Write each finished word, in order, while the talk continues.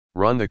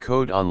Run the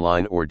code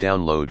online or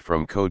download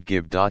from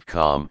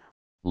codegive.com,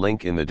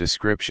 link in the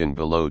description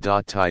below.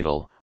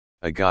 Title: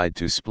 A Guide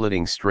to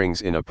Splitting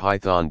Strings in a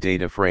Python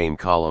Data Frame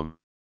Column.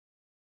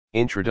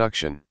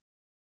 Introduction.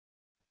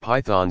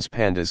 Python's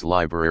pandas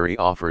library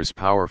offers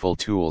powerful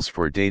tools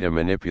for data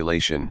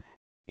manipulation,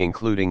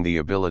 including the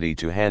ability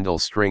to handle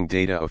string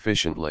data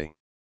efficiently.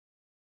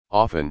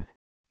 Often,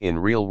 in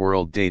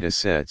real-world data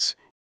sets,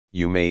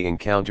 you may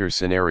encounter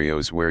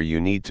scenarios where you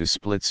need to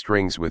split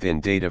strings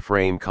within data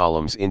frame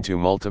columns into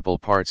multiple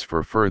parts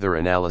for further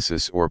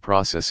analysis or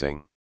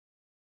processing.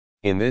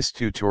 In this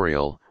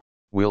tutorial,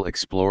 we'll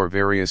explore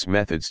various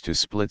methods to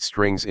split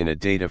strings in a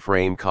data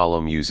frame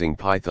column using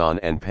Python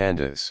and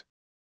pandas.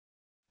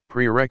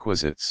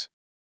 Prerequisites.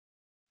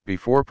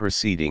 Before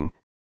proceeding,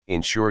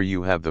 ensure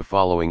you have the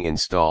following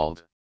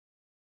installed.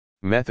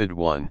 Method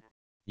 1,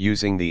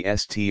 using the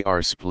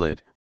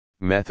str.split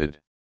method.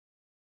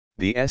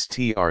 The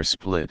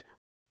str.split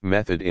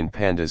method in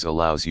pandas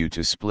allows you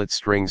to split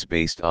strings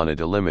based on a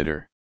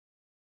delimiter.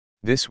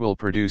 This will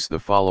produce the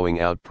following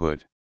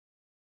output.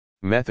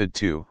 Method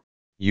 2,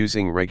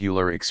 using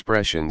regular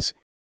expressions,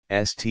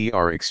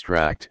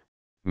 str.extract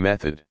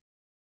method.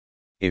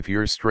 If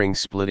your string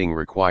splitting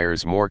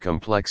requires more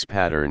complex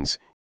patterns,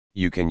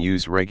 you can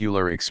use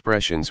regular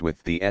expressions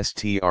with the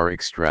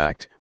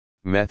str.extract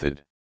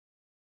method.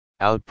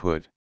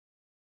 Output.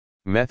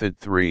 Method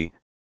 3,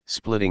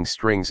 splitting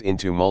strings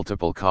into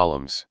multiple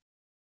columns.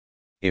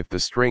 If the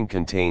string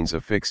contains a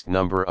fixed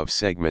number of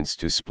segments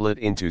to split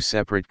into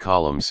separate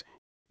columns,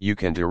 you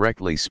can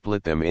directly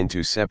split them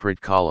into separate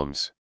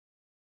columns.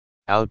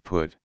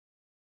 Output.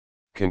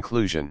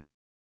 Conclusion.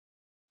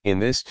 In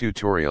this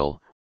tutorial,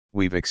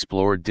 we've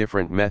explored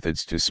different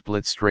methods to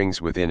split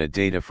strings within a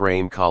data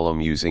frame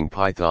column using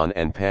Python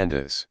and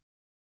pandas.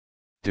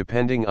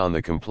 Depending on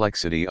the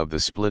complexity of the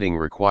splitting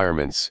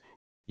requirements,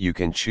 you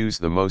can choose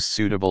the most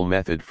suitable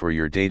method for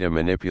your data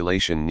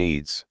manipulation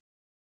needs.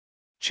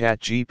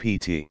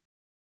 ChatGPT.